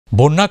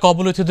বন্যা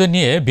কবলিতদের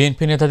নিয়ে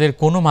বিএনপি নেতাদের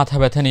কোনো মাথা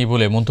ব্যথা নেই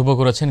বলে মন্তব্য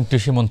করেছেন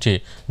কৃষিমন্ত্রী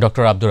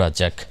ডক্টর আব্দুর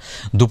রাজ্জাক।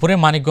 দুপুরে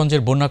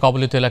মানিকগঞ্জের বন্যা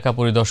কবলিত এলাকা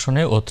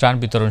পরিদর্শনে ও ত্রাণ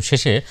বিতরণ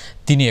শেষে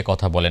তিনি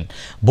কথা বলেন।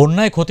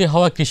 বন্যায় ক্ষতি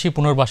হওয়া কৃষি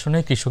পুনর্বাসনে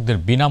কৃষকদের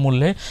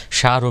বিনামূল্যে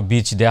সার ও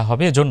বীজ দেওয়া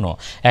হবে, এজন্য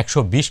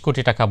 120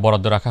 কোটি টাকা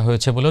বরাদ্দ রাখা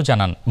হয়েছে বলেও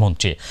জানান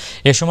মন্ত্রী।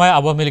 এ সময়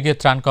আওয়ামী লীগের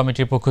ত্রাণ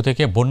কমিটির পক্ষ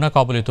থেকে বন্যা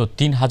কবলিত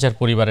 3000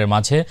 পরিবারের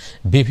মাঝে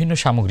বিভিন্ন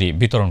সামগ্রী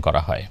বিতরণ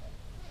করা হয়।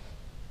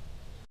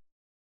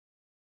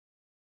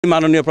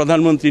 মাননীয়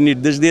প্রধানমন্ত্রী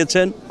নির্দেশ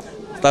দিয়েছেন,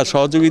 তার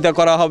সহযোগিতা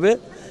করা হবে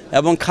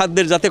এবং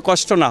খাদ্যের যাতে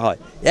কষ্ট না হয়,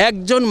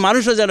 একজন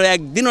মানুষও যেন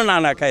একদিনও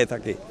না খেয়ে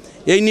থাকে,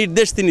 এই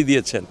নির্দেশ তিনি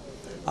দিয়েছেন।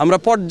 আমরা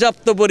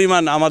পর্যাপ্ত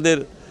পরিমাণ আমাদের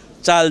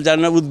চাল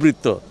জানা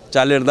উদ্বৃত্ত,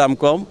 চালের দাম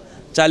কম,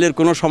 চালের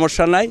কোনো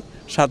সমস্যা নাই,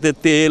 সাথে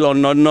তেল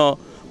অন্যান্য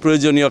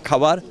প্রয়োজনীয়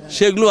খাবার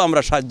সেগুলো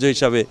আমরা সাহায্য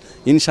হিসাবে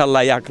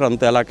ইনশাল্লাহ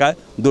আক্রান্ত এলাকায়,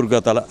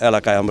 দুর্গত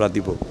এলাকায় আমরা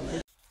দিব।